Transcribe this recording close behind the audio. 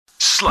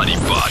Sluddy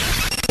Party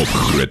op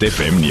Groot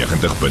FM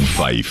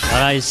 90.5.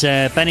 Hy is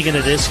Panic in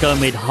the Disco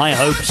met High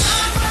Hopes.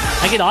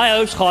 Ek het high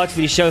hopes gehad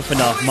vir die show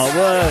vandag, maar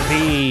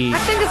wie?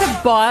 Ek dink dit is 'n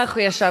baie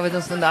goeie show wat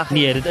ons vandag het.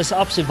 Nee, dit is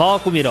absoluut. Waar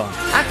kom jy daan?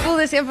 Ek voel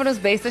dis een van ons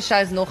beste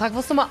shows nog. Ek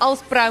wil sommer als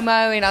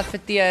promo en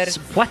adverteer.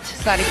 What?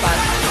 Sluddy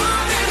Party.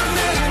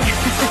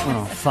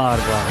 Oh,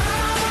 vaarbaar.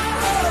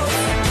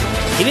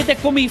 Jy weet,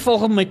 ek kom hier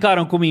volgens my kar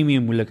en kom hier mee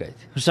moeilikheid.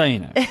 Hoe sê jy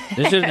nou?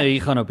 Dis nou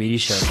hier gaan op hierdie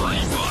show.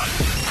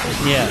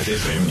 Ja. Groot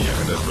FM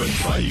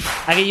 90.5.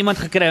 Ek het iemand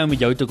gekry om met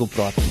jou te kom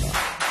praat vandag.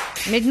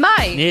 Met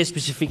my? Nee,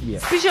 spesifiek nie.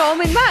 Spesiaal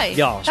met my?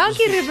 Ja.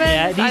 Dankie Ruben.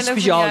 Ja, I die love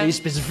spesiaal, you. die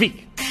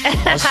spesifiek.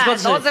 Daar's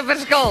 'n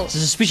verskil. Dit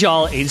is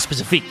spesiaal en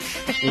spesifiek.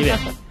 Jy weet.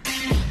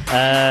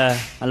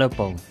 Hallo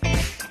Paul.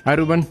 Hi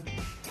Ruben.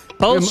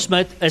 Paul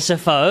Smit is 'n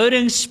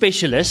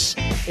verhoudingsspesialis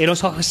en ons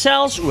gaan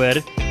gesels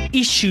oor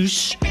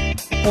issues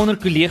onder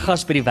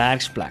kollegas by die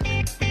werksplek.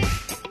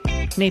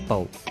 Nee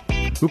Paul.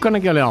 Hoe kan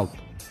ek julle help?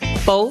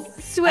 Paul,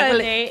 So ek wil-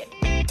 nee.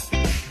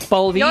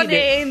 Paul wie? Ja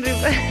nee, en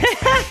Ruben.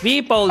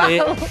 Wie Paul?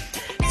 Nee?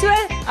 So,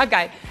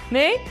 okay.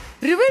 Nee,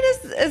 Ruben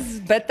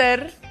is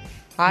bitter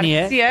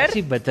hartseer. Nee, is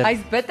nie bitter. Hy's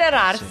bitter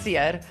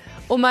hartseer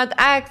omdat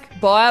ek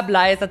baie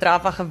bly is dat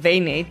Rafa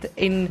gewen het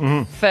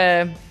en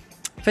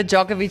vir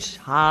Djokovic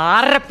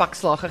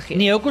harpakslag gegee.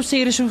 Nee, hoekom sê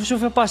jy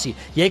soveel passie?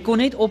 Jy kon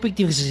net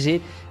objektief gesê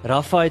het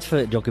Rafa het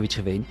vir Djokovic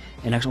gewen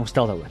en ek is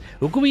ontstel daaroor.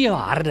 Hoekom jy jou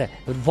harde?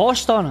 Waar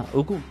staan hy?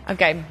 Hoekom?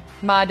 Okay,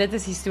 maar dit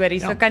is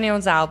histories. So kan jy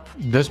ons help.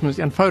 Dis mos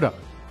eenvoudig.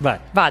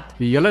 Wat?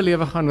 Die hele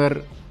lewe gaan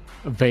oor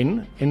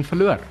wen en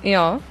verloor.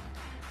 Ja.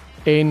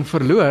 En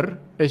verloor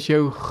is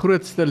jou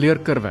grootste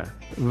leerkurwe,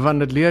 want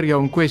dit leer jou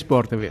om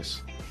kwesbaar te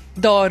wees.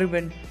 Daar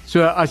Ruben.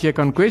 So as jy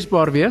kan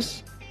kwesbaar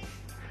wees,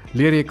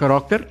 leer jy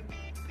karakter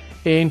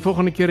en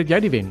volgende keer het jy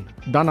die wen.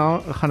 Dan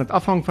gaan dit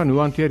afhang van hoe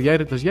hanteer jy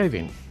dit as jy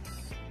wen.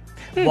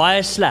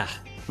 Baie sleg,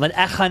 want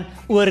ek gaan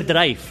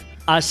oordryf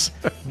as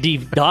die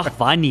dag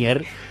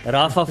wanneer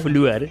Rafa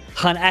verloor,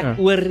 gaan ek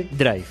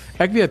oordryf.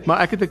 Ek weet,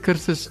 maar ek het 'n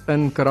kursus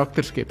in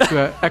karakterskep.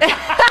 So ek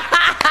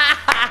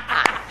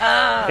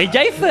Het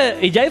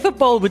jy vir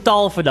Paul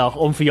betaal vandag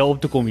om vir jou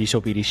op te kom hier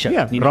op hierdie show?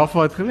 ja,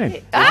 Rafa het gewen.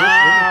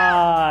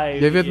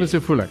 Jy weet mos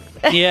hoe voel ek.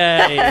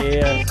 Ja,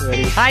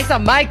 sorry. Hy's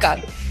aan my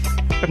kant.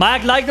 Maar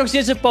ek like nog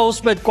steeds 'n Paul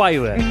Smit kwaai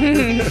hoor.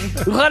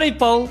 Hoe gaan dit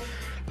Paul?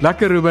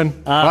 Lekker Ruben,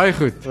 baie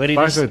goed. hoorie,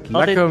 Baie dis goed.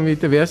 altyd- Lekker om hier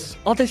te wees.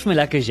 Altyd vir my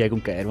lekker as jy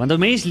kom kuier, want 'n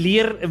mens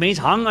leer, 'n mens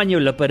hang aan jou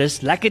lippe.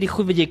 Dis lekker die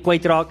goed wat jy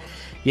kwytraak.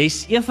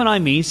 Jy's een van daai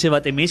mense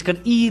wat 'n mens kan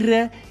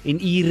ure en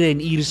ure en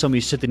ure saam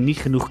mee sit en nie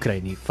genoeg kry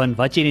nie van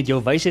wat jy net jou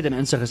wysheid en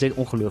insig gesê het,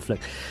 ongelooflik.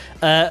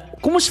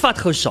 Kom ons vat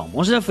gou saam.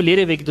 Ons het nou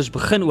verlede week het ons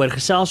begin oor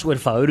gesels oor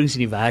verhoudings in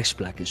die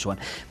werksplek en so aan.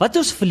 Wat het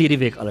ons verlede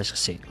week alles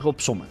gesê?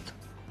 Opsommend.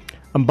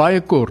 In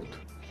baie kort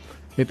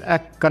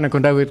kan ek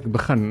onthou hoe ek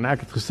begin. Ek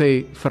het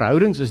gesê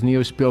verhoudings is nie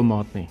jou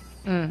speelmaat nie.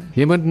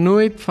 Jy moet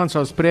nooit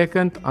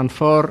vanselfsprekend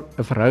aanvaar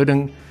 'n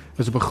verhouding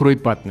is op 'n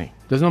groeipad nie.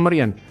 Dis nommer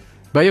 1.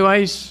 By jou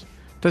huis,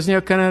 tussen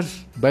jou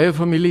kinders, by jou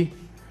familie,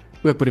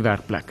 ook by die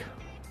werkplek.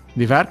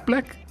 Die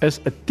werkplek is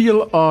 'n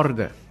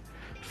teelaarde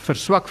vir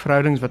swak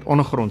verhoudings wat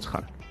ondergronds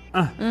gaan.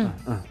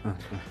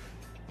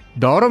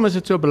 Daarom is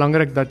dit so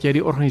belangrik dat jy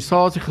die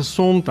organisasie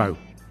gesond hou.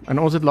 En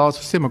ons het laas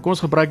gesê, maar kom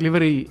ons gebruik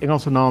liewer die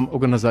Engelse naam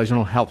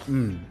organizational health.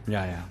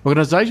 Ja.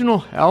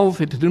 Organizational health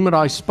het te doen met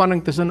daai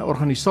spanning tussen 'n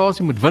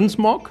organisasie moet wins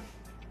maak,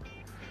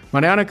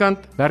 maar aan die ander kant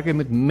werk jy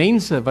met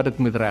mense wat dit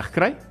moet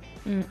regkry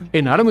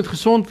en hulle moet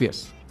gesond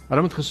wees.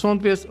 Hulle moet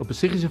gesond wees op 'n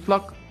psigiese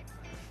vlak,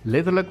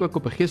 letterlik ook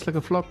op 'n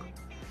geestelike vlak,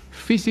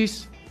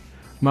 fisies,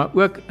 maar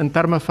ook in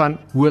terme van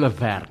hoe hulle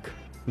werk.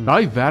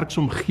 Daai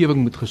werksomgewing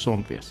moet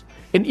gesond wees.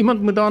 En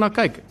iemand moet daarna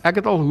kyk. Ek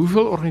het al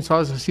hoeveel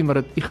organisasies gesien wat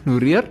dit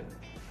ignoreer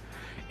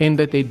en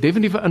dit het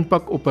definitief 'n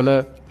impak op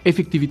hulle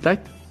effektiwiteit,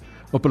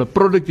 op hulle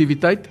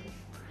produktiwiteit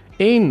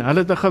en hulle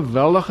het 'n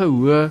geweldige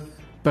hoë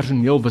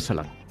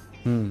personeelwisseling.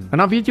 En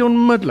dan weet jy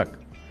onmiddellik.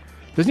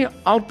 Dis nie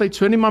altyd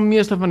so nie, maar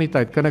meeste van die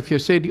tyd kan ek vir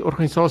jou sê die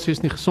organisasie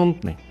is nie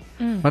gesond nie.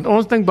 Want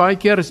ons dink baie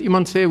keer as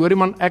iemand sê, hoorie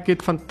man, ek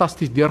het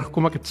fantasties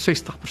deurgekom, ek het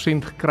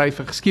 60% gekry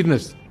vir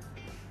geskiedenis.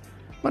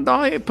 Maar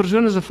daai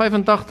persoon is 'n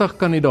 85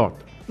 kandidaat.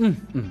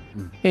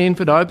 En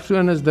vir daai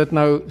persoon is dit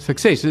nou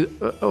sukses. 'n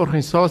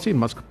Organisasie,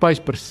 maatskappy is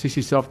presies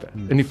dieselfde.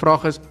 En die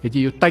vraag is, het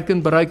jy jou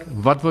teiken bereik?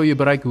 Wat wou jy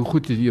bereik? Hoe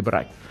goed het jy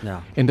bereik? Ja.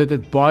 En dit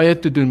het baie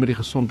te doen met die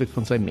gesondheid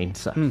van sy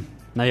mense.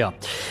 Nou ja,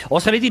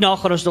 ons gaan net hierna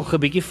gaan ons nog 'n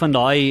bietjie van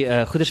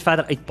daai goeders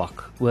verder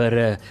uitpak oor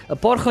 'n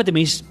paar goed wat 'n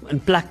mens in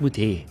plek moet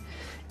hê.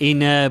 En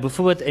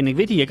byvoorbeeld, en ek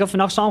weet jy kan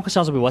vandag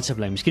saamgesels op die WhatsApp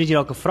lyn. Miskien het jy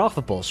dalk 'n vraag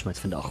vir Paul Smit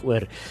vandag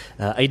oor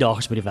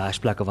uitdagings by die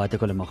werksplek of wat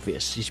ook al mag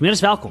wees. Jy's meer as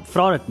welkom.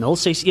 Vra dit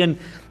 061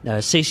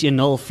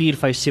 610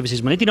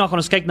 4576. Maar net hierna gaan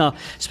ons kyk na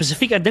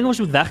spesifieke dinge wat ons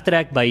moet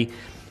wegtrek by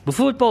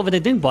byvoorbeeld Paul, wat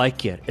ek dink baie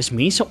keer is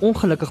mense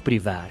ongelukkig by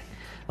die werk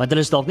want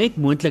hulle is dalk net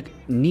moontlik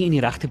nie in die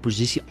regte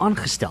posisie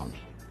aangestel nie.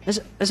 Is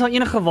daar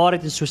enige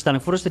waarheid in so 'n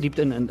stelling voor ons te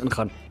diepte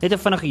ingaan? Net 'n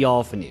vinnige ja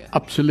of nee.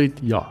 Absoluut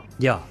ja.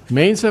 Ja.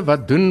 Mense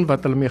wat doen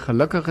wat hulle mee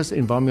gelukkig is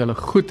en waarmee hulle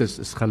goed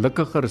is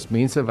gelukkiger as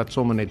mense wat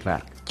sommer net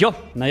werk. Ja,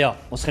 nou ja,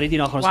 ons gaan net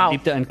hierna gaan ons Wow.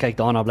 diepte in kyk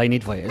daarna, bly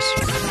net waar jy is.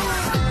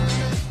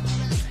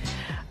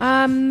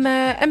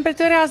 In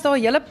Pretoria is daar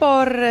 'n hele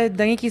paar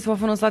dingetjies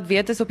waarvan ons laat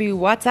weet is op die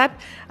WhatsApp.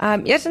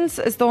 Eerstens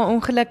is daar 'n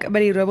ongeluk by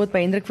die robot by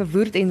Hendrik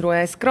Verwoerd en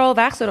Rooihuis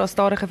Kraalweg, so daar's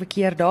stadige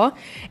verkeer daar.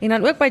 En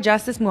dan ook by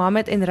Justice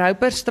Mohammed en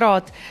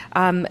Rouperstraat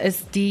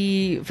is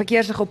die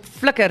verkeerslig op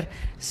flikker.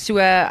 So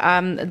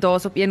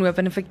daar's op een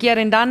lopende verkeer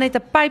en dan het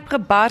 'n pyp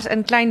gebars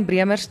in Klein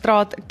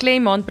Bremerstraat,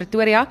 Claremont,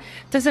 Pretoria,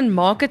 tussen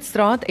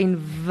Marketstraat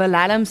en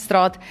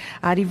Wilhelmstraat.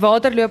 Die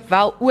water loop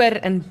wel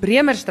oor in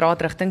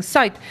Bremerstraat rigting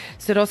suid.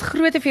 So daar's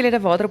groot hoeveelhede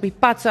water op die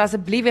pad, so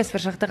asseblief wees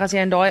versigtig as jy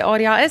in daai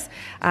area is.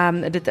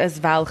 Dit is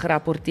wel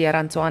gerapporteer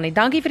aan Swanie.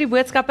 Dankie vir die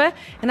boodskappe.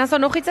 En as daar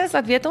nog iets is,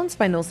 laat weet ons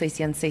by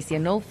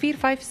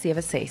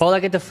 0616104576. Paul,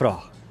 ek het 'n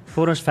vraag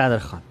voor ons verder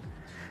gaan.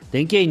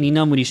 Dink jy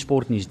Nina moet die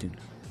sportnuus doen?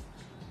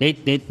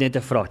 Net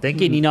 'n vraag. Dink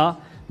jy Nina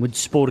moet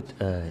sport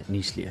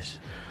nuus lees?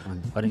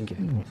 Wat dink jy?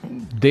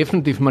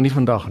 Definitief, maar nie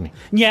vandag nie.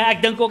 Nee,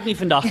 ek dink ook nie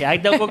vandag nie.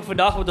 Ek dink ook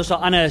vandag moet ons 'n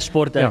ander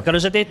sport. Kan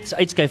ons dit net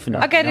uitskuif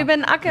vandag? Okay,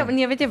 Ruben,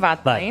 nee, weet jy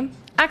wat, nee?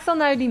 Ek sal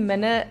nou die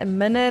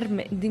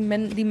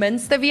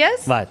minste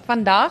wees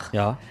vandag.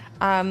 Ja.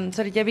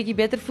 Sodat jy bietjie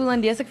beter voel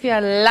en lees ek vir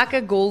jou 'n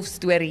lekker golf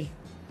storie.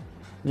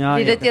 Ja.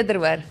 Jy dit eerder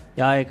hoor.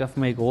 Ja, ek het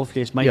vir my golf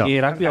gelees, maar jy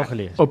rugby al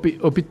gelees.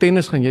 Op die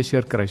tennis gaan jy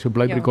seer kry, so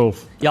bly by die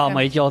golf. Ja,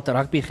 maar het jy al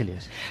rugby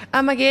gelees?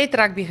 Maar jy het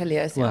rugby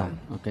gelees, ja.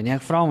 Okay, nee,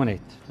 ek vra maar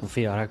net of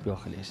jy rugby al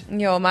gelees het.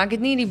 Ja, maar ek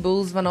het nie die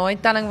Bulls van daai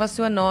telling was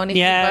so na nie.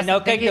 Ja,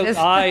 nou kyk jy,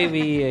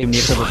 wie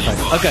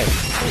 90.5. Okay.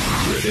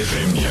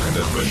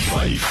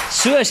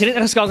 So, as jy net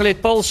ingeskakel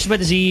het, Paul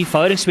Schmidt is die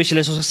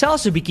verhoudingsspesialis. Ons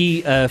gesels 'n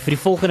bietjie vir die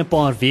volgende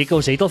paar weke.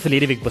 Ons het al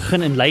verlede week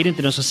begin inleidend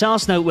en ons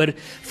gesels nou oor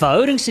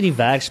verhoudings in die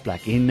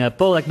werksplek. En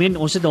Paul, ek meen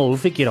ons het al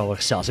hoeveel keer daaroor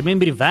gesels. Ek meen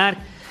by die werk,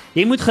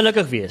 jy moet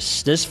gelukkig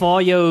wees. Dis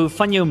waar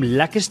van jou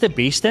lekkerste,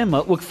 beste,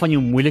 maar ook van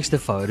jou moeilikste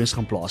verhoudings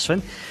gaan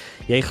plaasvind.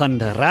 Jy gaan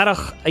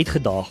regtig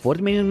uitgedaag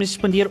word. Mense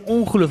spandeer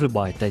ongelooflik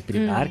baie tyd by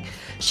die werk.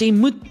 So jy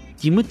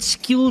moet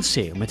skills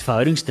hê om met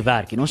verhoudings te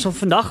werk. En ons wil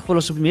vandag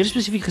op meer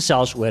spesifiek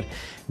gesels oor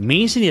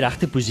mense in die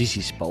regte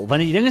posisies, Paul.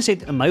 Want die ding is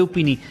in my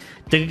opinie,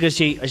 dink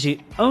ek as jy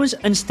ouens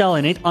instel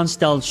en net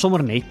aanstel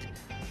sommer net,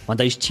 want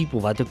hy is cheap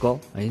of wat ook al.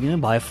 Hy het nie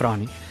baie vra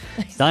nie.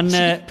 Dan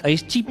hy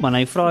is cheap man,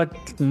 hy vra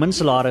min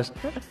salaris.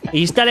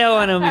 Jy stel jou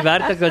aan om die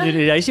werk te kan doen.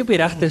 Hy is nie op die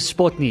regte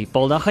spot nie,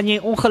 Paul. Dan gaan jy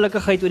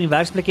ongelukkigheid oor die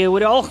werksplek hê oor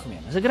die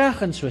algemeen. As ek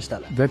reg in so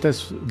stel.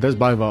 Dis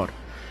baie waar.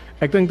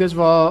 Ek dink dis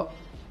waar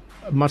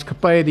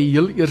maatskappye die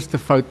heel eerste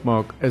fout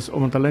maak is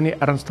omdat hulle nie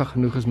ernstig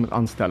genoeg is met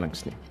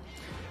aanstellings nie.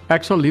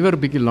 Ek sal liewer 'n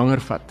bietjie langer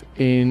vat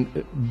en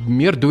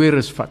meer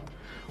dooieris vat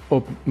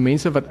op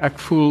mense wat ek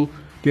voel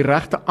die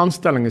regte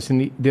aanstelling is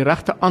en die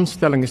regte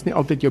aanstelling is nie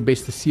altyd jou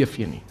beste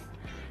CV nie.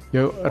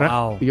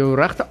 Jou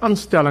regte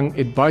aanstelling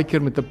het baie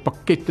keer met 'n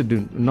pakket te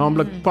doen,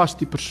 naamlik pas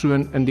die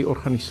persoon in die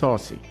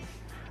organisasie.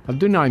 Hulle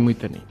doen nie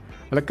moeite nie.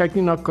 Hulle kyk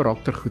nie na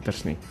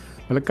karaktergoeders nie.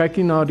 Hulle kyk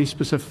nie na die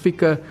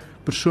spesifieke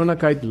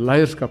persoonlikheid,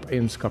 leierskap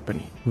eienskappe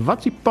nie. Wat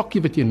is die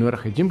pakkie wat jy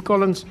nodig het? Jim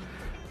Collins,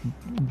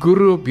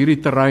 guru op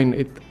hierdie terrein,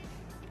 het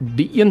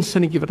die een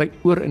sinnetjie wat hy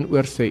oor en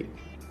oor sê,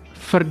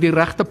 vir die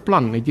regte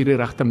plan het jy die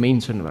regte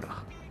mense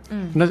nodig.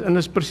 En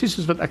dis presies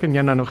soos wat ek en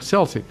jy nou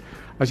gesels het.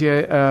 As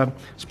jy 'n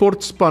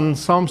sportspan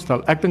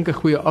saamstel, ek dink 'n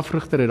goeie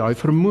afrigter het daai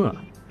vermoë.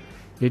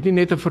 Jy het nie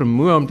net 'n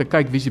vermoë om te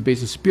kyk wie is die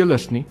beste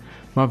spelers nie,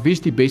 maar wie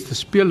is die beste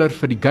speler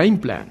vir die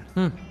gameplan.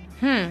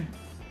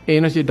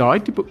 En as jy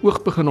daai tipe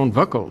oog begin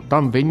ontwikkel,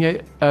 dan wen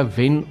jy 'n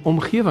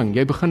wen-omgewing.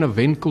 Jy begin 'n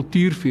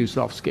wen-kultuur vir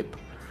jouself skep.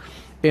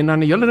 En dan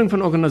die hele ding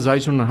van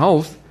organisational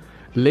health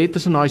lê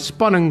tussen daai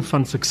spanning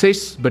van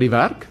sukses by die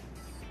werk,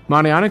 maar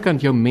aan die ander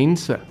kant jou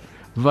mense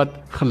wat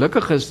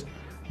gelukkig is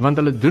want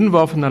hulle doen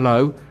waarvan hulle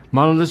hou,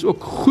 maar hulle is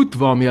ook goed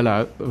waarmee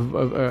hulle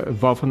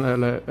waarvan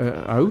hulle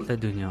hou.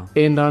 Dit doen ja.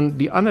 En dan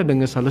die ander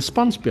ding is hulle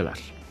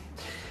spanspelers.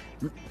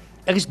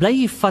 Ek is bly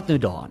jy vat nou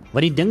daaraan,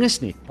 want die ding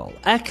is net, Paul,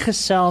 ek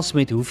gesels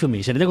met hoeveel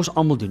mense, en dit dink ons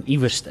almal doen,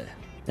 iewerste.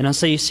 En dan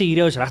sê jy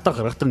hierdie is regtig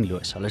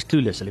rigtingloos, hulle is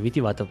clueless, hulle weet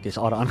nie wat op dese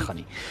aarde aangaan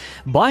nie.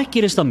 Baie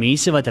keer is daar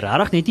mense wat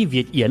regtig net nie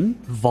weet, 1,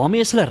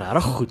 waarmee is hulle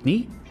regtig goed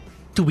nie?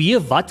 2,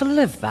 wat wil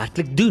hulle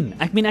werklik doen?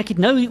 Ek meen, ek het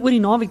nou oor die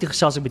naweek te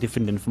gesels met 'n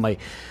vriendin vir my,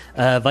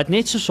 wat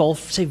net so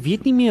half, sy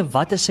weet nie meer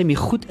wat is sy mee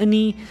goed in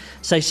nie,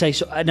 sy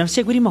so, dan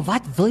sê ek, hoorie, maar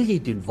wat wil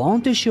jy doen?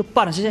 Waartoe is jou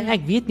pad? En sy sê,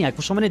 ek weet nie, ek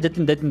wil sommer net dit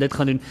en dit en dit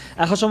gaan doen,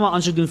 ek gaan sommer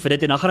aansoek doen vir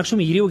dit, en dan gaan ek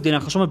sommer hierdie ook doen, en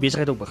ek gaan sommer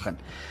besigheid ook begin.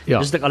 Ja.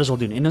 Dis wat ek alles wil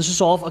doen, en dan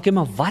so half, okay,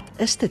 maar wat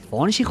is dit?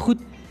 Waar is jy goed?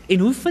 En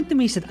hoe vind 'n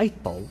mens dit uit,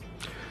 Paul?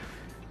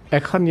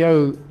 Ek gaan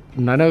jou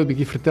nou 'n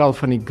bietjie vertel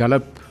van die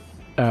Gallup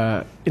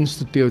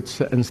Institute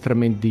se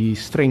instrument, die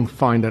Strength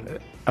Finder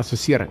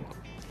assessering.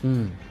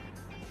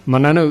 Maar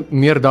nou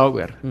meer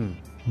daaroor.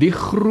 Die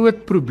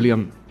groot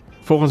probleem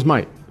volgens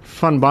my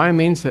van baie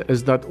mense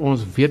is dat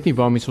ons weet nie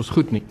waarmee ons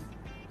goed nie.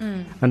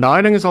 En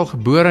daai ding is al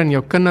gebore in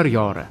jou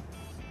kinderjare.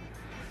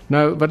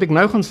 Nou wat ek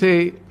nou gaan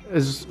sê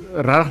is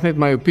regtig net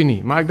my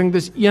opinie, maar ek dink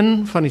dis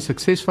een van die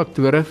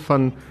suksesfaktore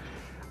van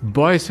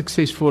baie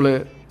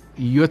suksesvolle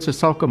Joodse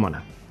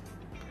sakemanne.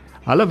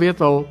 Hulle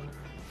weet al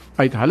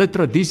uit hulle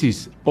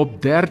tradisies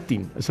op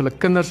 13 is hulle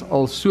kinders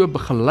al so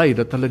begelei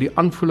dat hulle die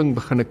aanvoeling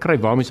begine kry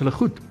waarmee is hulle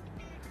goed.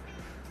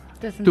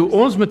 Toe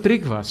ons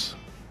matriek was,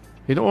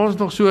 Het ons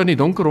nog so in die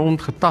donker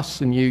rond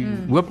getas en jy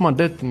hoop maar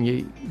dit en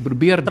jy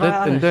probeer Draai dit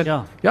en alles, dit.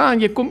 ja. Ja, en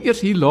jy kom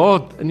eers hier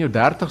laat in jou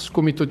 30's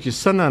kom jy tot jou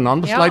sinne en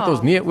dan besluit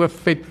ons nee, o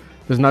vet,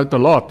 dis nou te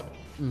laat.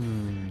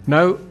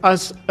 Nou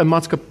as 'n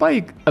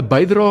maatskappy 'n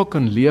bydrae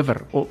kan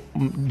lewer om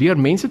deur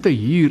mense te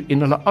huur en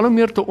hulle al hoe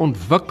meer te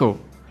ontwikkel,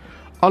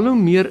 al hoe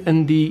meer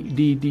in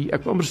die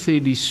ek wil amper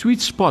sê die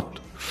sweet spot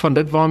van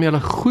dit waarmee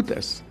hulle goed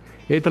is,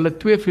 het hulle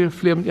twee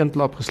vleie met een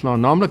klap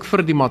geslaan, naamlik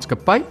vir die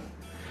maatskappy,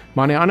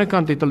 maar aan die ander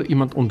kant het hulle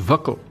iemand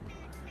ontwikkel.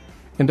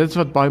 En dit is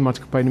wat baie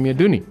maatskappye nie meer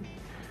doen nie.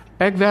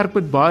 Ek werk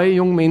met baie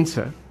jong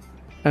mense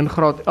in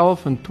graad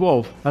 11 en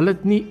 12. Hulle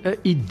het nie 'n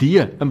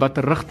idee in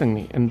watter rigting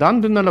nie. En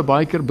dan doen hulle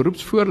baie keer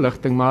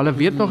beroepsvoorligting, maar hulle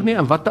weet nog nie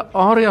in watter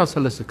areas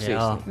hulle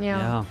sukses nie.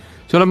 Ja.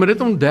 So hulle moet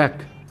dit ontdek.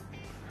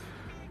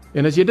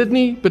 En as jy dit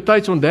nie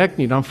betyds ontdek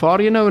nie, dan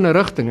vaar jy nou in 'n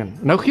rigting in.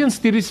 Nou geen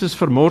studies is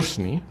vermors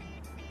nie,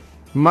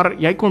 maar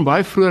jy kon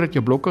baie vroeër uit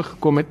jou blokke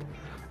gekom het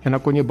en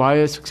dan kon jy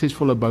baie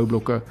suksesvolle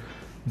boublokke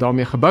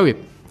daarmee gebou het.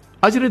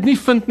 As jy dit nie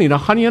vind nie, dan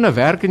gaan jy in 'n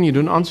werk en jy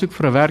doen aansoek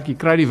vir 'n werk, jy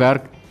kry die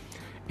werk.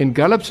 En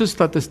Gallup se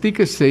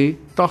statistieke sê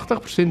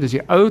 80% is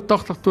die ou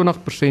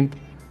 80-20%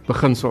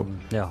 beginsel.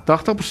 Ja.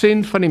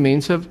 80% van die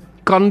mense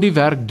kan die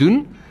werk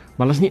doen,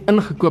 maar hulle is nie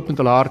ingekoop met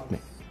hulle hart nie.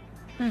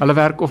 Hulle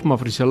werk of maar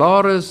vir die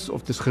salaris,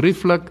 of dit is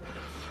gerieflik,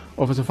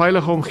 of is 'n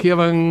veilige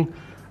omgewing,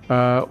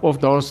 of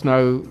daar's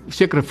nou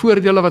sekere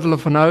voordele wat hulle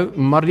van hou,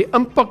 maar die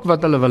impak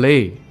wat hulle wil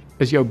hê,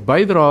 is jou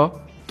bydra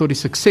tot die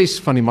sukses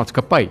van die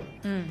maatskappy.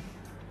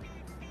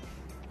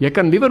 Jy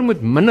kan liewer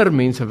met minder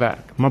mense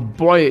werk, maar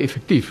baie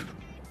effektief,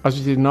 as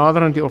jy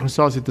nader aan die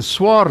organisasie te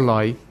swaar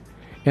laai,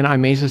 en daai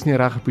mense is nie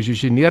reg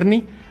geposisioneer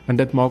nie, en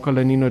dit maak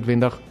hulle nie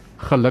noodwendig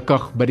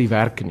gelukkig by die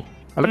werk nie.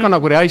 Hulle kan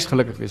ook by die huis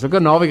gelukkig wees, hulle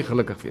kan naweek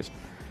gelukkig wees,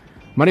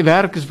 maar die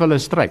werk is vir hulle 'n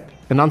stryd,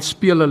 en dan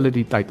speel hulle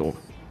die tyd om.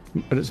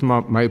 Dit is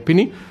maar my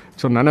opinie, ek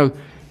sal nou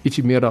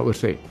ietsie meer daaroor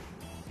sê.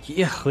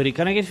 Ja, goed,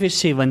 kan ek net vir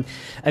sê, want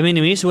die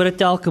mense hoor dit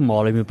telke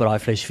maal met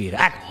braaivleis vier.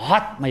 Ek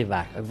haat my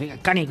werk.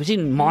 Ek kan nie, ek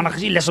sien maandag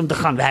is nie lus om te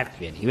gaan werk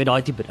weer nie. Jy weet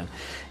daai tipe ding.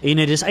 En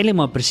dit is eintlik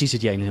maar presies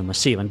wat jy eintlik maar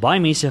sê, want baie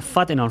mense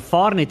vat en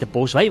aanvaar net 'n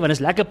pos, want dit is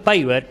lekker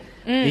pay hoor.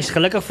 Jy's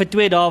gelukkig vir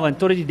 2 dae want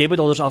totdat die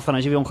debitholders afgaan,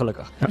 as jy weer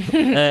ongelukkig.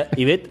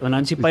 Jy weet, want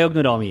dan is die pay ook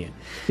nou daarmee.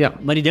 Ja.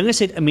 Maar die ding is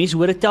net 'n mens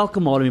hoor dit telke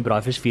maal met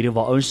braaivleis vier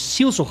waar ouens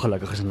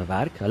sielsongelukkig is in hulle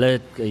werk. Hulle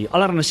het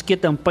allerlei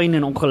skete en pyn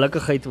en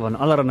ongelukkigheid van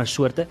allerlei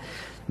soorte.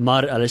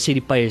 Maar hulle sê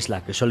die pay is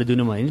lekker, so hulle doen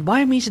hom maar. En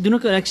baie mense doen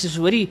ook, ek sê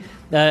hoorie,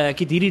 ek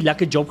het hierdie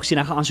lekker job gesien,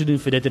 ek gaan aansoek doen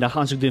vir dit en ek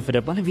gaan aansoek doen vir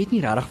dit, maar hulle weet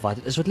nie regtig wat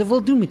dit is wat hulle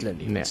wil doen met hulle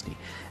lewens nie.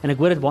 En ek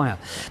hoor dit baie.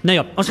 Nou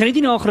ja, ons gaan net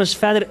nie nou gerus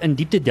verder in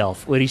diepte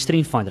delf oor die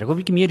Strength Finder. Ek wil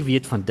 'n bietjie meer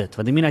weet van dit,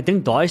 want ek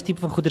dink daai is tipe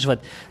van goeders wat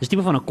is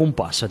tipe van 'n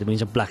kompas wat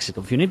mense in plek sit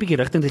om vir jou net 'n bietjie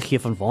rigting te gee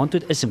van waartoe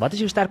dit is en wat is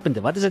jou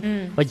sterkpunte? Wat is dit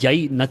wat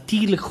jy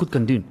natuurlik goed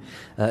kan doen?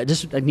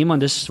 Dis ek neem aan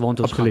dis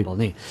waartoe ons gaan wel,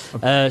 nee.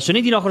 So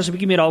net hier nou gerus 'n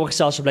bietjie meer daaroor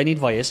gesels, so bly net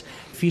waar jy is.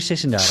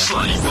 4:36.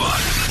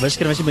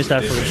 Wiskunde was nie my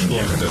sterk vir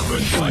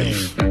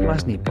skool.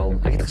 Was nie, Paul.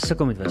 Ek het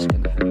gesukkel met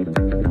wiskunde.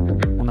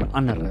 Onder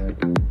andere.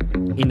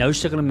 En nou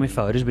sukkel ek met my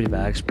verhoudings by die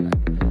werksplek.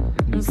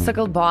 Ons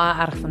sukkel baie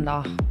erg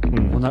vandag.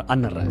 Onder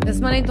andere. Dis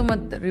maar net omdat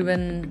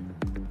Ruben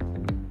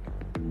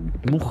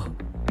Moeg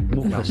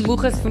is.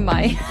 moeg is vir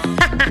my.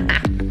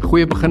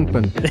 Goeie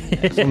beginpunt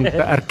om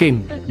te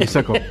erken jy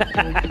sukkel.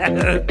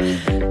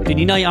 Toe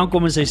Nina hier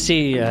aankom en sy sê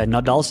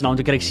Nadal se naam,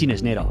 toe kry ek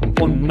sinus net daar.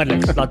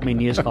 Onmiddellik laat my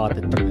neus gehad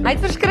het. Hy het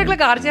verskriklik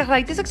hartseer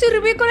gelyk. Dis ek so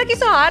Ruben, kon ek nie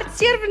so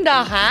hartseer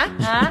vandag, hè?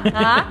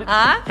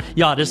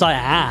 Ja, dis daai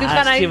Toe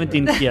gaan hy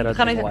 17 keer dat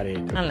gaan hy ek worry.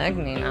 Hallo,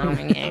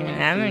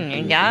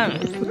 nee, ja.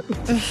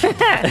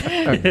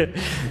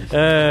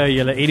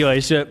 Julle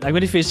anyway, so ek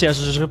wil net vir julle sê as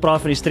ons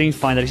gepraat van die Strength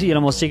Finder, ek sê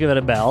heeltemal seker wat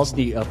dit behels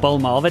die Paul,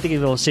 maar al wat ek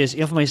wil sê is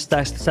een van my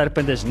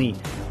sterkpunte is nie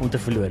om te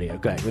verloor nie.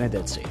 Okay, ek wil net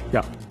dit sê.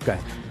 Ja, Okay.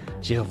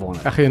 Sy gewone.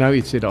 ek gaan jou nou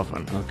iets sê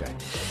daarvan. Okay.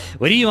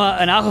 Hoorie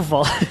maar in elk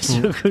geval,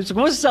 so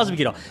kom ons selfs 'n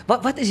bietjie daar.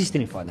 Wat is die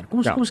Strength Finder? Kom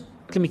ons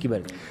klim 'n bietjie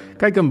by.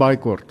 Kyk in baie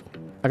kort.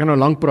 Ek gaan nou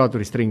lank praat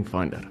oor die Strength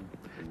Finder.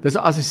 Dis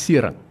 'n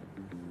assessering.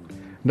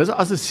 Dis 'n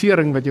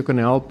assessering wat jou kan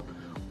help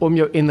om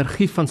jou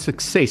energie van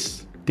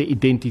sukses te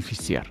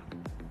identifiseer.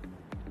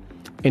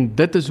 En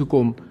dit is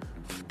hoekom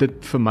dit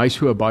vir my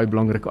so 'n baie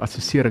belangrike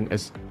assessering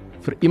is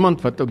vir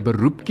iemand wat 'n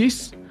beroep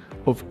kies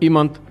of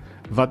iemand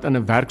wat in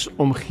 'n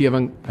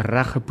werksomgewing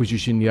reg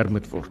geposisioneer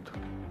moet word.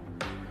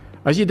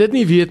 As jy dit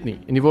nie weet nie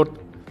en jy word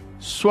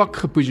swak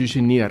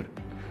geposisioneer,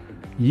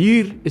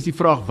 hier is die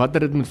vraag wat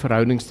het dit met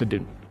verhoudings te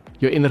doen?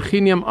 Jou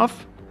energie neem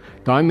af.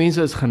 Daai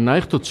mense is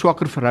geneig tot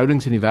swakker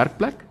verhoudings in die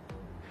werkplek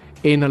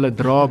en hulle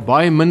dra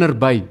baie minder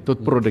by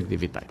tot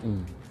produktiwiteit.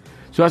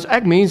 So as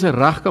ek mense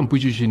reg kan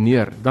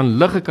posisioneer, dan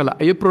lig ek hulle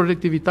eie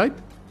produktiwiteit.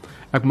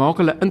 Ek maak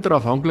hulle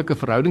interafhanklike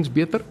verhoudings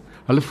beter.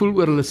 Hulle voel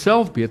oor hulle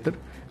self beter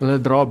en hulle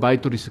dra by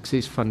tot die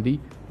sukses van die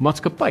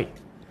maatskappy.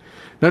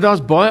 Nou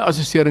daar's baie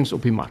assesserings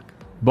op die mark.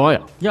 Baie.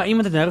 Ja,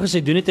 iemand het nou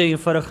gesê doen net 'n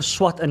eenvoudige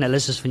SWOT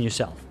analysis van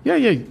jouself. Ja,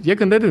 jy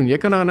kan dit doen. Jy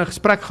kan in 'n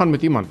gesprek gaan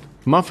met iemand.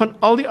 Maar van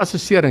al die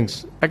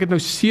assesserings, ek het nou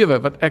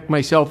 7 wat ek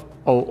myself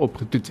al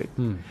opgetoets het.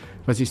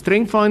 Was die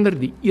Strength Finder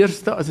die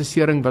eerste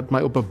assessering wat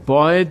my op 'n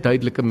baie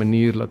duidelike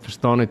manier laat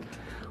verstaan het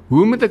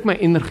hoe moet ek my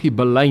energie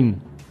belyn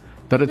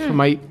dat dit vir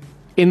my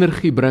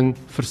energie bring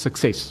vir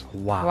sukses?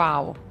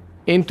 Wow.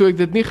 En toe ek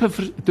dit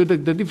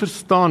nie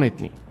verstaan het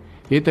nie,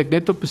 het ek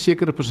net op 'n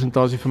sekere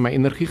persentasie van my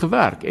energie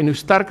gewerk. En hoe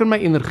sterker my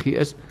energie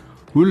is,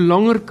 hoe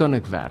langer kan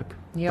ek werk?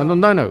 Ja. Want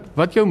onthou nou,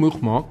 wat jou moeg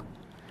maak,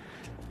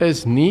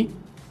 is nie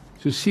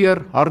so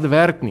seer harde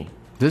werk nie.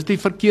 Dis die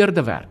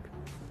verkeerde werk.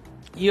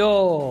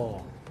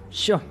 Jo.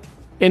 Sjoe.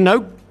 En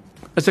nou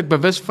is ek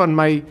bewus van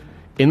my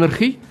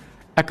energie.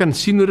 Ek kan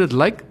sien hoe dit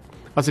lyk.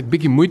 As ek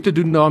bietjie moeite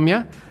doen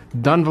daarmee,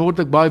 dan word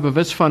ek baie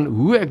bewus van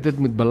hoe ek dit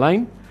moet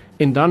belyn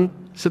en dan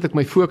sit ek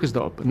my fokus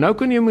daarop. Nou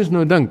kan jy mos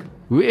nou dink,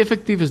 hoe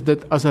effektief is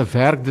dit as 'n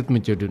werk dit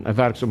met jou doen, 'n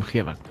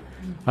werksomgewing.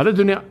 Hulle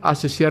doen 'n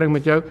assessering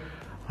met jou.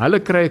 Hulle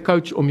kry 'n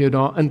coach om jou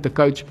daarin te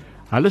coach.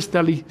 Hulle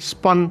stel die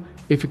span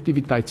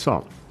effektiwiteit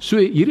saam. So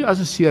hierdie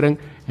assessering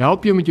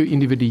help jou met jou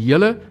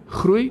individuele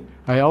groei,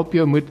 hy help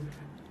jou met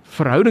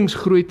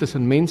verhoudingsgroei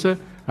tussen mense,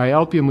 hy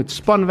help jou met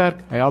spanwerk,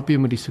 hy help jou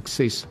met die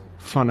sukses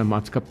van 'n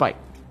maatskappy.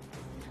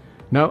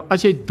 Nou,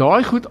 as jy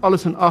daai goed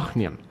alles in ag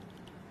neem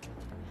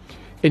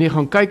en jy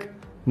gaan kyk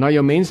na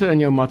jou mense in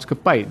jou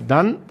maatskappy,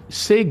 dan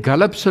sê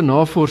Gallup se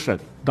navorsing,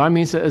 daai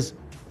mense is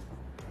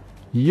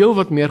heel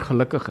wat meer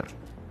gelukkiger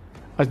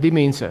as die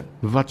mense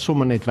wat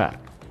sommer net werk.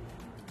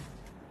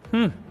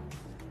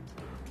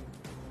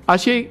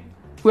 As jy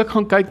ook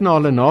gaan kyk na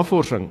hulle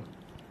navorsing,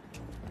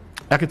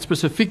 ek het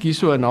spesifiek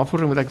hierso 'n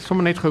navorsing wat ek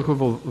sommer net gou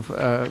wil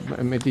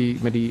met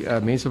die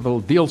mense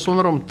wil deel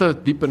sonder om te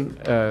diep in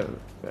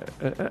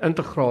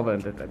te grawe in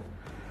dit.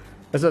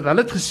 Is dat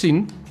hulle het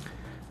gesien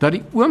dat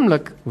die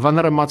oomblik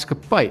wanneer 'n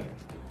maatskappy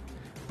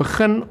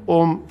begin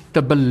om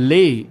te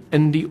belê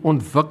in die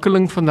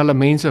ontwikkeling van hulle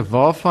mense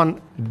waarvan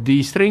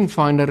die Strength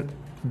Finder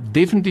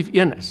definitief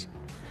een is,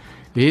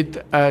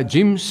 het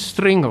Jim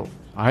Stringle,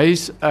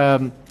 hy's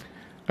 'n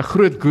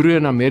groot guru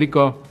in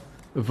Amerika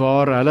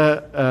waar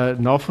hulle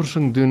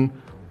navorsing doen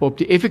op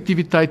die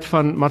effektiwiteit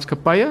van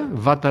maatskappye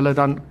wat hulle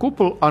dan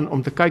koppel aan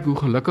om te kyk hoe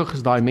gelukkig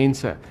is daai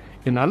mense.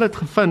 En hulle het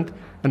gevind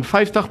in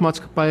 50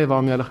 maatskappye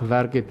waarmee hulle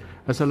gewerk het,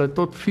 is hulle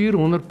tot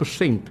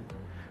 400%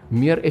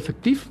 meer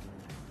effektief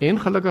en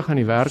gelukkig aan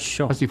die werk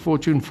as die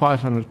Fortune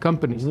 500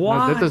 companies.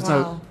 Nou, dit is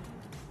nou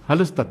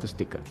hulle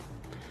statistieke.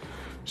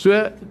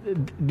 So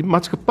die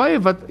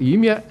maatskappye wat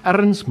hiermee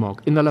erns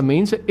maak en hulle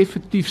mense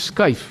effektief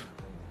skuif,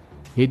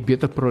 het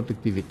beter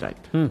produktiwiteit.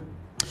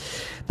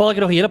 Paul, ek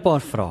het nog 'n hele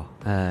paar vrae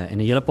en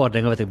 'n hele paar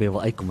dinge wat ek by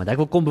wil uitkom. Want ek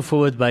wil kom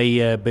byvoorbeeld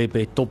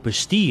by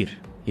topbestuur.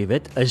 Jy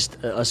weet,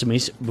 as 'n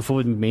mens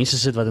byvoorbeeld met mense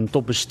sit wat in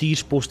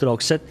topbestuursposte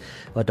dalk sit,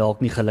 wat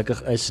dalk nie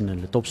gelukkig is in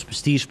hulle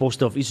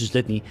topbestuursposte of iets soos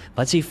dit nie,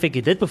 wat se effek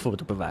het dit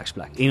byvoorbeeld op 'n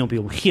werksplek en op die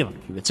omgewing?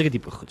 Jy weet, seker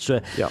tipe goed. So,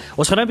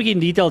 ons gaan nou 'n bietjie in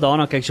detail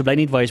daarna kyk, so bly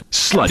net wys.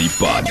 Sluddy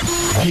Pad.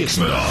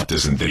 Weksmiddag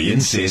tussen 3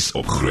 en 6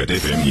 op Groot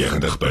FM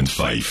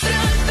 90.5.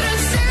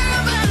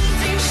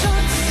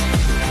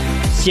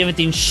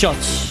 17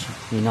 shots.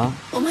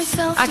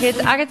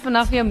 Ek het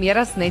vanaf jou meer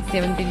as net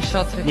 17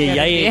 shots gegee.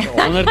 Jy het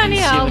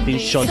 117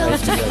 shots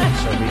uitgegee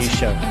so hierdie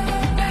show.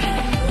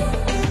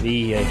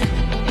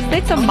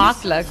 Net so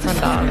maklik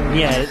vandag.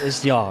 Ja,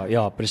 is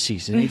ja,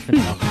 presies. Net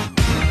vandag.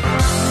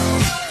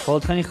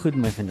 Wat gaan nie goed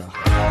met my vandag.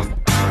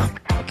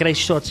 Ek kry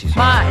shots hier.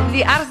 Maar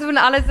die ergste van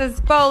alles is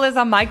Paul is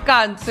aan my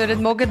kant, so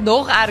dit maak dit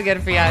nog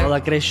erger vir jou. Wel,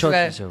 ek kry shots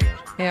hier so.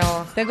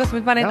 Ja, dink ons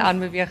moet maar net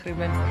aanbeweeg,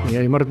 Ruben. Ja,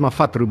 jy moet dit maar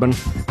vat, Ruben.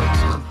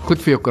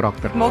 Goed vir jou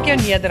karakter. Maak jou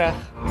nederig.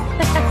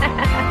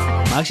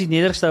 Maar ek sê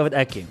nederigste wat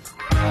ek ken.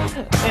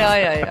 Ja.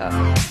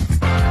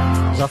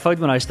 Is daar fout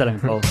met daai stelling,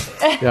 Paul?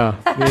 Ja,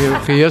 jy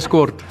geheus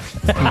kort.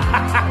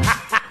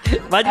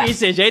 Wat jy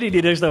sê, jy die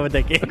nederigste wat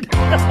ek ken.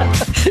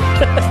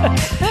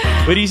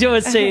 Maar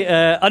jy sê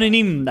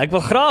anoniem, ek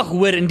wil graag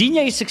hoor, indien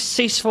jy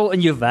suksesvol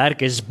in jou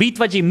werk is, bied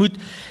wat jy moet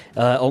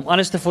om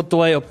alles te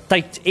voltooi op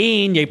tyd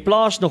en jy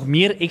plaas nog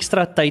meer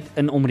ekstra tyd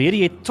in omrede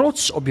jy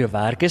trots op jou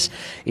werk is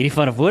en die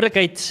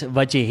verantwoordelikheid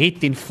wat jy het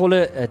ten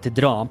volle te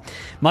dra,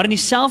 maar in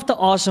dieselfde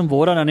asem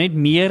word dan net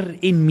meer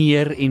en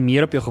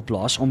meer op jou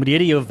geplaas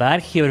omrede jou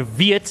werkgewer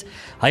weet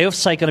hy of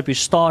sy kan op jou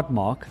staat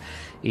maak.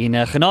 En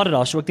genade,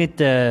 daar is ook net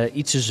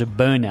iets soos 'n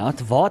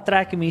burn-out. Waar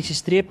trek mense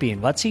streepie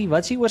en wat is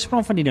die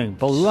oorsprong van die ding?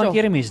 Paul, hoe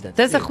hanteer mense dit?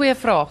 Dis 'n goeie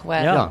vraag, hoor.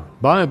 Ja,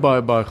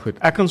 baie goed.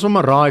 Ek kan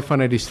sommer raai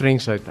vanuit die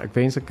strengths uit. Ek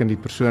wens ek kan die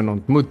persoon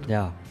ontmoet.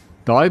 Ja.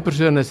 Daai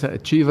persoon is 'n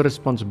achiever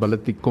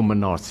responsibility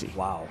kombinasie.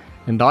 Wow.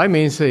 En daai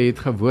mense het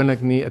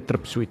gewoonlik nie 'n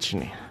trip switch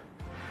nie.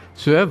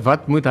 So,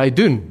 wat moet hy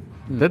doen?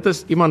 Dit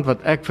is iemand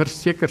wat ek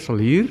verseker sal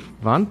huur,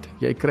 want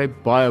jy kry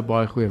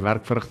baie goeie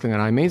werkverrigting en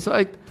daai mense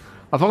uit,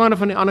 afhangende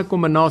van die ander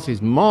kombinasies,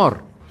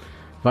 maar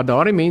wat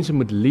daardie mense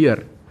moet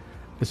leer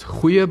is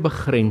goeie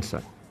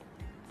begrensing.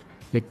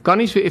 Jy kan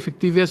nie so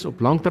effektief wees op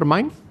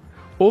langtermyn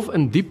of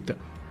in diepte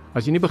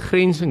as jy nie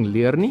begrensing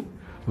leer nie,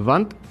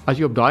 want as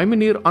jy op daai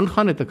manier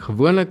aangaan, het ek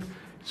gewoonlik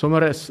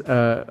sommer 'n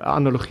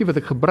analogie wat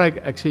ek gebruik.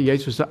 Ek sê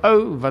jy's soos 'n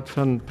ou wat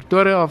van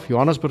Pretoria af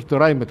Johannesburg toe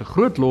ry met 'n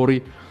groot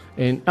lorry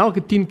en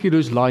elke 10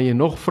 kilos laai jy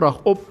nog vrag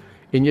op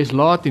en jy's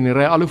laat en jy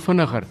ry al hoe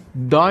vinniger,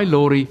 daai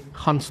lorry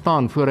gaan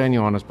staan voor hy in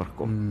Johannesburg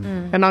kom.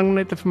 En dan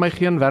net vir my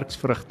geen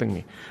werksverrigting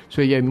nie.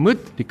 So jy moet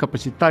die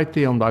kapasiteit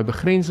hê om daai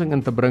begrensing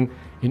in te bring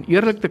en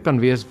eerlik te kan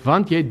wees,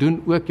 want jy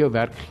doen ook jou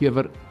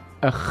werkgewer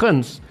 'n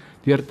guns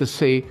deur te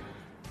sê,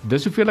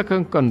 dis hoeveel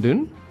ek kan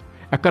doen.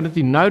 Ek kan dit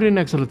nie nou doen,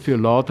 ek sal dit vir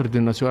jou later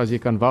doen, en so as jy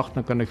kan wag,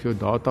 dan kan ek vir jou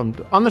datum.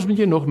 Anders moet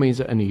jy nog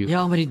mense inhuur.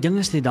 Ja, maar die ding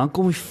is net, dan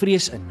kom die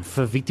vrees in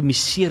vir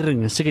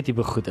victimisering en sulke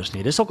tipe goeders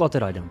nie. Dis ook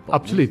altyd daai ding.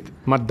 Absoluut.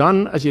 Maar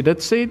dan, as jy dit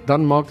sê,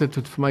 dan maak dit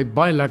vir my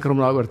baie lekker om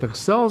daaroor te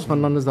gesels,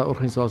 want dan is daai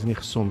organisasie nie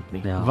gesond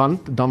nie. Ja.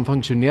 Want dan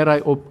funksioneer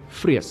hy op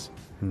vrees.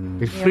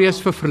 Die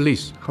vrees vir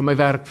verlies, gaan my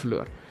werk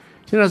verloor.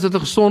 Sien, as dit 'n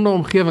gesonde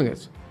omgewing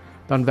is,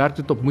 dan werk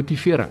dit op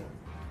motivering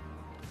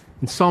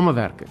en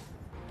samewerking,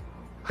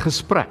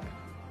 gesprek,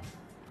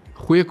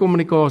 goeie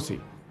kommunikasie.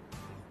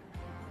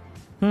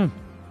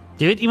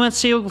 Jy weet, iemand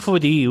sê ook vir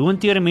die, hoe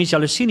hanteer 'n mens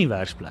jaloesie in die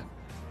werksplek?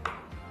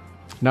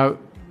 Nou,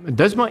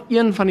 dis maar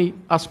een van die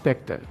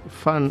aspekte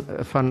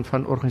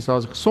van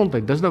organisasie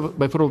gesondheid. Dis nou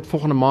byvoorbeeld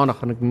volgende maandag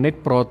gaan ek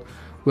net praat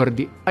oor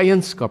die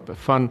eienskappe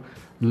van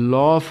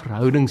lae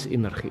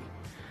verhoudingsenergie,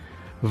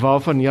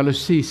 waarvan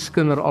jaloesie,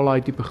 skinder, al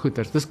daai tipe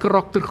goeters. Dis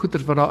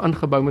karaktergoeters wat daar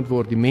ingebou moet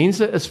word. Die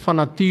mense is van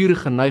nature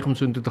geneig om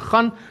so intoe te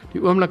gaan.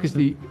 Die oomblik is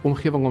die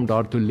omgewing om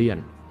daartoe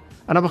leen.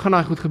 En dan begin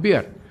daai goed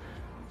gebeur.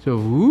 So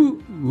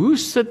hoe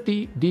sit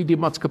die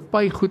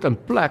maatskappy goed in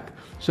plek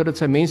sodat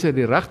sy mense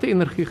die regte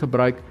energie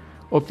gebruik,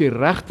 op die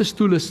regte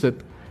stoele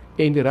sit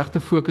en die regte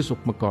fokus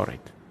op mekaar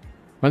het.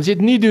 Want as jy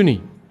dit nie doen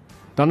nie,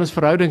 dan is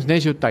verhoudings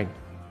net jou tuin.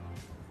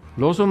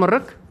 Los hom 'n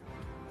ruk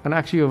en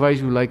ek sê jou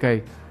wys hoe lyk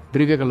hy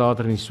 3 weke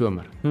later in die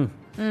somer.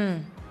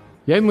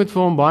 Jy moet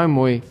vir hom baie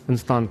mooi in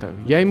stand hou.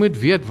 Jy moet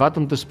weet wat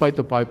om te spuit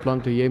op daai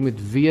plante, jy moet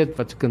weet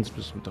wat se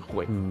kunsmis om te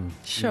gooi.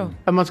 Sure.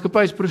 'n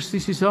Maatskappy is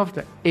presies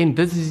dieselfde. En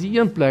dit is die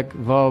een plek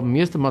waar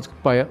meeste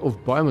maatskappye of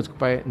baie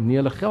maatskappye nie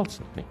hulle geld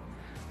sit nie.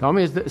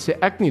 Daarmee sê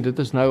ek nie dit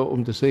is nou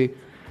om te sê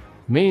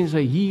mense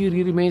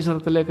hierdie mense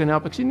wat hulle kan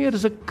help. Ek sê nee,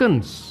 dis 'n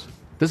kuns.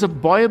 Dis 'n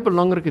baie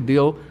belangrike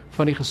deel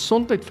van die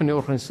gesondheid van die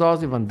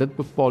organisasie, want dit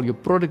bepaal jou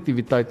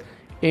produktiwiteit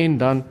en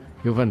dan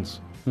jou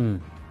wins.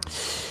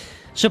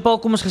 So Paul,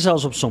 kom ons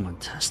gesels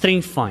opsommend.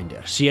 Strength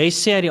Finder. So jy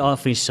sê uit die aard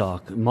van die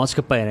saak,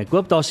 maatskappy, en ek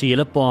hoop daar's 'n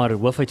hele paar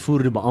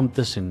hoofuitvoerende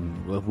beamptes en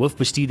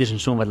hoofbestuurders en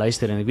so wat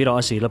luister, en ek weet daar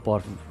is 'n hele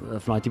paar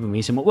van daai tipe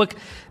mense, maar ook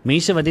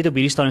mense wat net op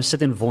hierdie stadium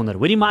sit en wonder.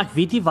 Hoorie, maar ek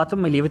weet nie wat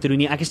om my lewe te doen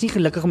nie. Ek is nie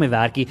gelukkig om my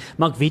werk nie,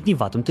 maar ek weet nie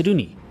wat om te doen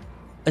nie.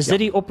 Is dit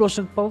die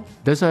oplossing, Paul?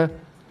 Dis 'n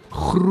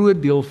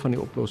groot deel van die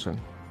oplossing.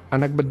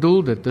 En ek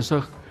bedoel dit,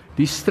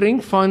 die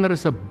Strength Finder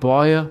is 'n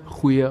baie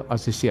goeie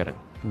assessering.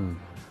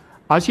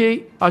 As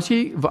jy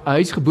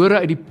hy's gebore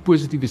uit die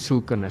positiewe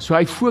sielkunde. So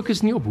hy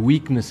fokus nie op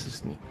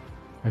weaknesses nie.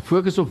 Hy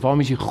fokus op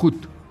waarmee jy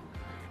goed.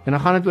 En dan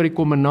gaan dit oor die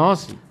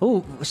kombinasie.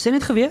 Sê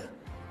net geweer.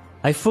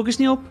 Hy fokus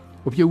nie op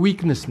Jou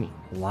weakness nie.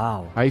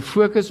 wow. Hy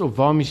fokus op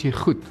waarmee jy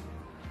goed.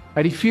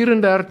 Uit die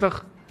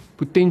 34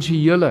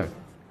 potensiële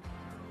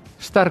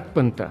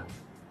sterkpunte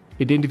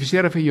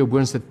identifiseer vir jou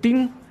boonste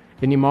 10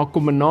 en jy maak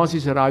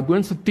kombinasies uit daai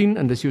boonste 10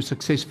 en dis jou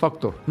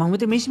suksesfaktor. Maar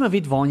moet 'n mens nie maar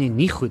weet waar jy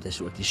nie goed is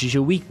ook nie, soos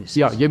jou weakness.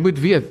 Ja, jy moet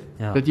weet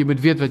Ja. dat jy moet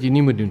weet wat jy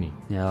nie moet doen nie.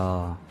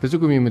 Ja. Dis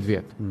hoekom jy moet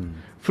weet.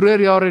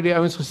 Vroeger jare het die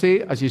ouens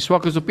gesê as jy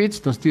swak is op iets,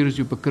 dan stuur ons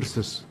jou op 'n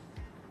kursus.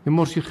 Jy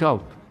mors jou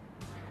geld.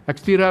 Ek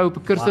stuur jou op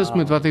 'n kursus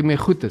met wat hy mee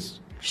goed is.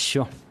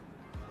 Sjoe.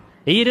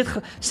 Het jy dit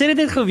sê dit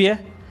net geweer?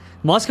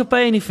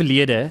 Maatskappye in die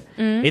verlede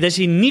het as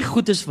jy nie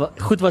goed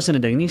was in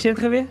 'n ding nie, sê dit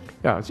geweer?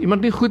 Ja, as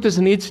iemand nie goed is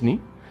in iets nie,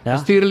 Ja. dan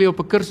stuur hulle jou op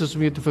 'n kursus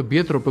om jou te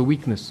verbeter op 'n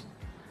weakness.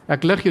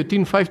 Ek lig jou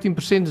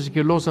 10-15% as ek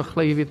jou los, dan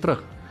gly jy weer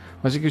terug.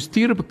 Maar as ek jou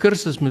stuur op 'n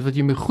kursus met wat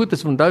jy mee goed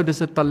is, onthou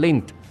dis 'n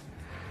talent.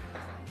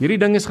 Hierdie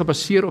ding is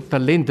gebaseer op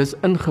talent, dis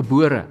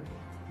ingebore.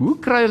 Hoe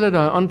kry hulle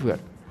daai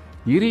antwoord?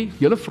 Hierdie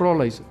hele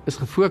vraelys is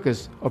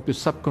gefokus op jou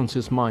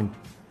subconscious mind.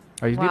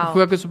 Hy is nie Wow.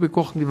 gefokus op die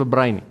kognitiewe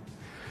brein nie.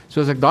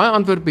 So as ek daai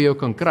antwoord by jou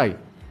kan kry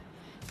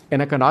en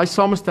ek kan daai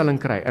samestelling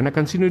kry en ek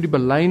kan sien hoe die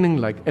beleining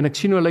lyk en ek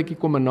sien hoe lyk die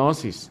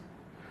kombinasies,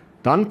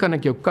 dan kan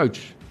ek jou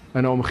coach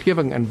in 'n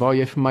omgewing in waar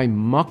jy vir my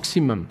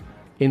maksimum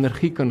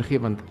energie kan gee,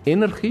 want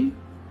energie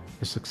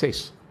is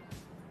sukses.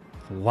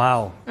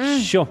 Wow.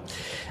 Sjoe.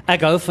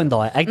 Ek hou van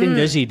daai. Ek dink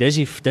dis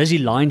die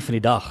line van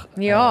die dag.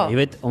 Ja. Jy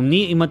weet, om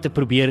nie iemand te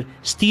probeer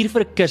stuur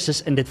vir 'n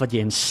kursus in dit wat jy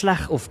in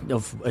sleg of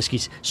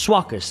ekskuus,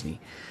 swak is nie.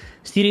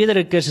 Stuur eerder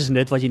 'n kursus in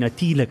dit wat jy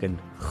natuurlik in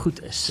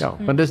goed is. Ja,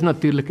 want dis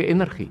natuurlike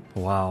energie.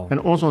 Wow.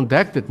 En ons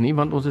ontdek dit nie,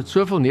 want ons het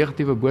soveel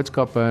negatiewe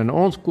boodskappe in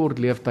ons kort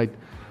leeftyd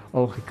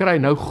al gekry.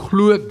 Nou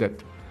glo ek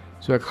dit.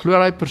 So ek glo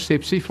daai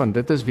persepsie van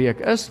dit is wie ek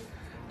is.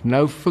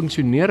 Nou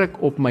funksioneer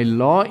ek op my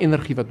lae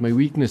energie wat my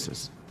weakness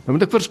is. Nou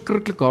moet ek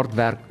verskriklik hard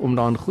werk om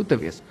daarin goed te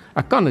wees.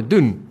 Ek kan dit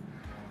doen,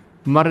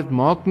 maar dit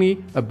maak nie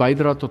 'n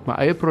bydrae tot my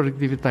eie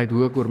produktiwiteit,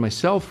 hoe ek oor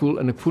myself voel,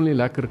 en ek voel nie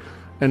lekker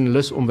in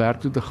lus om werk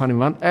toe te gaan nie,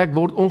 want ek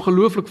word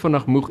ongelooflik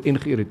vinnig moeg en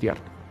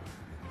geïrriteerd.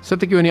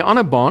 Sit ek jou in 'n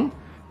ander baan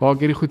waar ek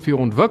hierdie goed vir jou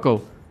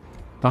ontwikkel,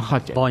 dan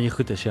gaan jy. Waar jy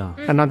goed is, ja.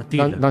 En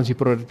dan is jy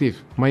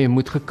produktief, maar jy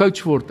moet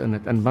gecoach word in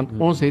dit, want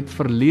ons het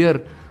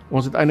verleer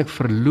ons het eintlik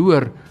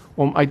verloor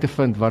om uit te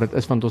vind wat dit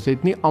is, want ons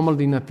het nie almal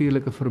die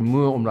natuurlike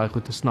vermoë om daai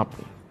goed te snap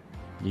nie.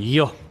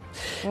 Ja.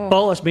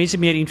 Paul, as mense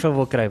meer info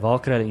wil kry, waar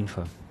kry hulle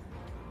info?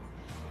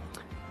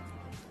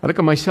 Hulle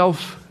kan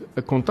myself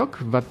kontak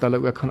wat hulle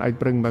ook gaan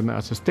uitbring by my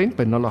assistent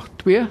by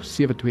 082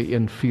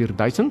 721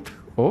 4000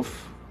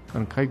 of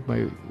kan kyk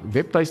my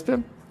webtuiste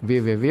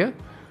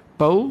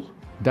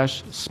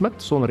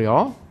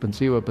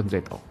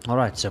www.paul-smit.co.za.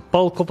 Alright, so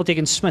Paul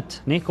koppelteken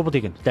Smit, nee,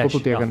 koppelteken.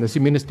 Koppelteken, dis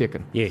die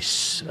minusteken.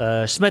 Yes,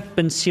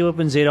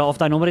 smit.co.za of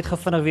daai nommer het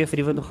gevinnig weer vir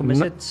die wat nog gemis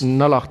het.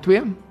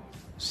 082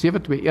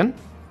 721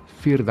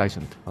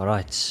 4000.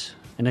 Alright.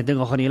 En ek dink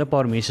ons gaan 'n hele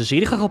paar mense. So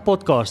hierdie gaan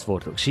gepodcast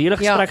word ook. So hierdie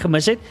gesprek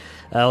gemis het.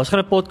 Ons gaan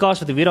 'n podcast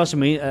wat ek weet daar's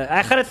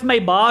ek gaan dit vir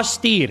my baas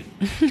stuur.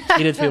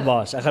 Stuur dit vir jou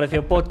baas. Ek gaan dit vir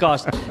jou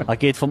podcast.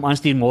 Ek het vir hom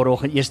aanstuur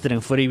môreoggend eerste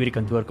ding voor jy by die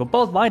kantoor kom.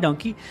 Paul, baie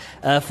dankie.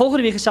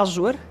 Volgende week gesels ons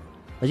oor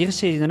wat jy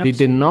gesê het. Die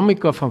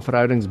dinamika van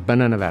verhoudings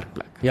binne 'n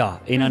werkplek. Ja,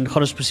 en dan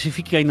gaan ons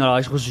spesifiek kyk na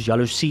daai soos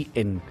jaloesie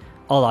en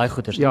al daai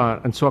goeters. Ja,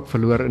 en swak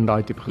verloor in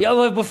daai tipe goed. Ja,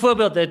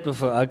 byvoorbeeld dit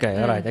okay,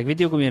 alright. Ek weet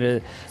nie hoekom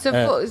jy So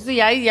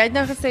jy het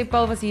nou gesê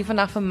Paul was hier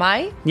vandag vir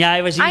my. Ja,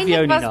 hy was hier vir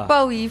jou Eintlik nie. was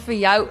Paul hier vir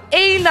jou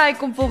en hy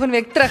kom volgende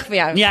week terug vir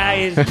jou. Ja, hy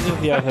is nie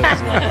vir jou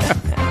gewees nie.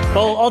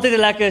 Paul, altyd 'n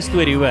lekker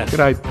storie hoor.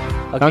 Great.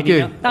 Okay, Dankie.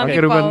 Nina. Dankie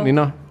Paul. Ruben,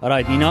 Nina.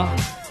 Alright, Nina.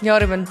 Ja,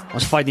 Ruben.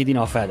 Ons fight nie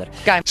Nina verder.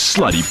 Okay.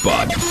 Sluddy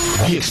Pad.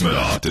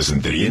 Weksmiddag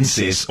tussen 3 en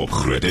 6 op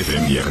Groot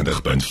FM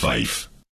 90.5.